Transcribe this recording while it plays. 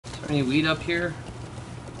Any weed up here?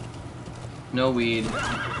 No weed.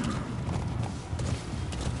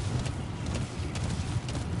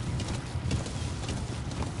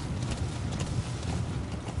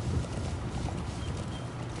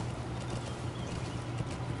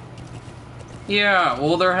 Yeah,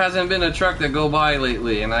 well, there hasn't been a truck that go by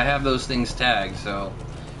lately, and I have those things tagged, so...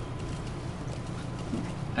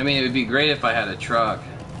 I mean, it would be great if I had a truck.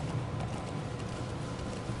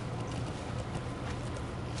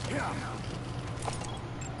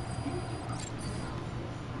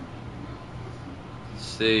 Let's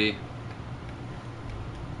see.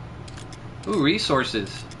 Ooh,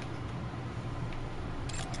 resources.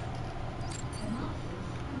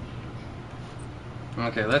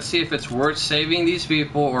 Okay, let's see if it's worth saving these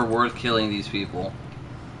people or worth killing these people.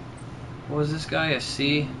 What was this guy? A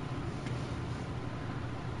C?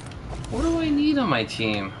 What do I need on my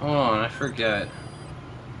team? Hold on, I forget.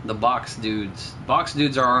 The box dudes. Box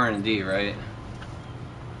dudes are R&D, right?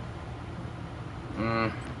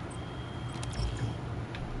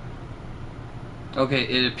 Okay,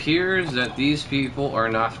 it appears that these people are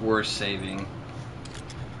not worth saving.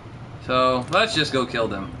 So, let's just go kill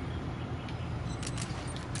them.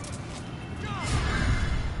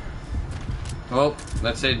 Well,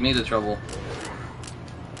 that saved me the trouble.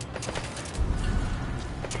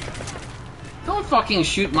 Don't fucking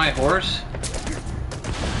shoot my horse.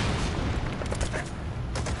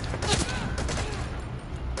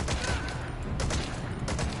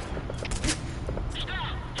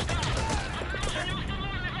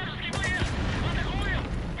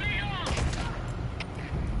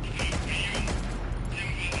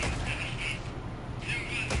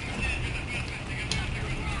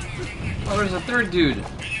 Oh, there's a third dude.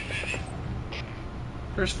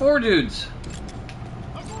 There's 4 dudes.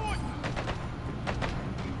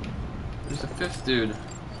 There's a 5th dude.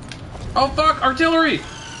 Oh fuck, artillery!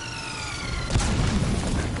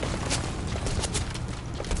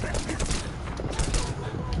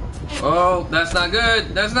 Oh, that's not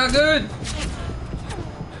good. That's not good.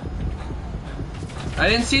 I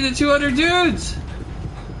didn't see the 2 other dudes.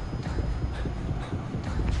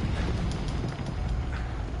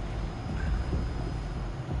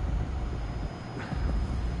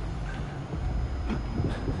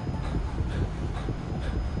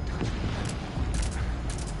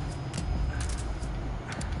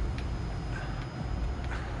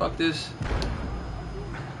 Fuck this.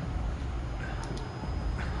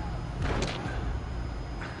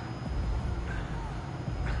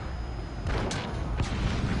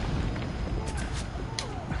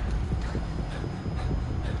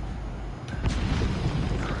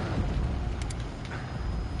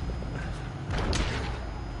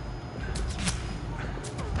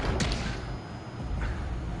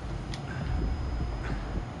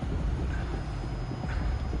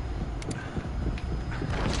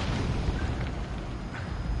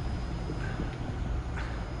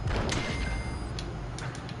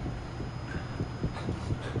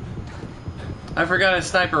 I forgot a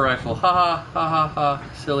sniper rifle. Ha ha ha ha ha.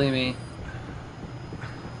 Silly me.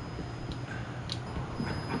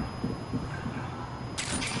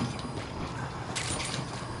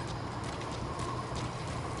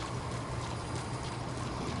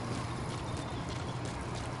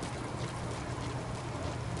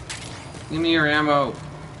 Give me your ammo.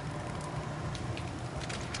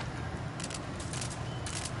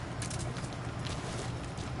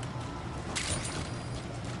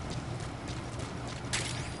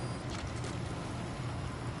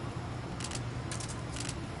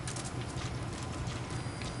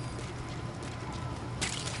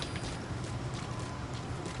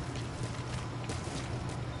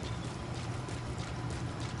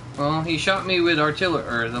 Well, he shot me with artillery,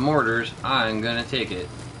 or the mortars. I'm gonna take it.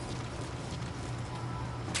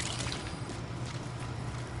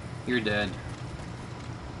 You're dead.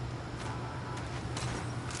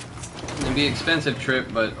 It'd be an expensive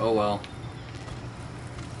trip, but oh well.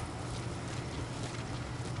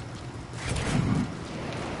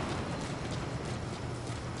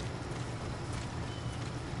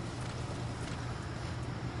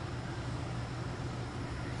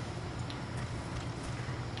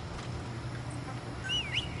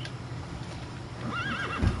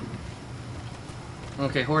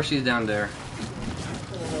 Okay, Horsey's down there.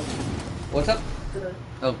 What's up? Good night.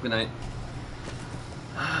 Oh, good night.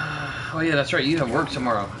 Oh yeah, that's right, you have work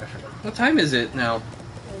tomorrow. What time is it now?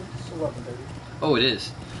 It's 11:30. Oh, it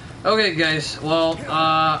is. Okay, guys, well,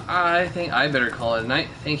 I think I better call it a night.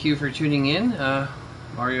 Thank you for tuning in.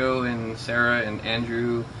 Mario and Sarah and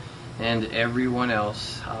Andrew and everyone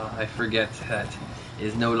else. I forget that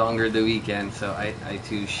is no longer the weekend, so I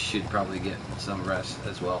too should probably get some rest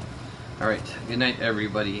as well. Alright, good night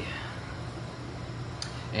everybody.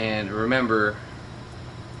 And remember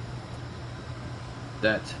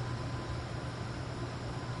that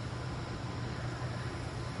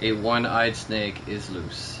a one-eyed snake is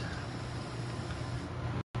loose.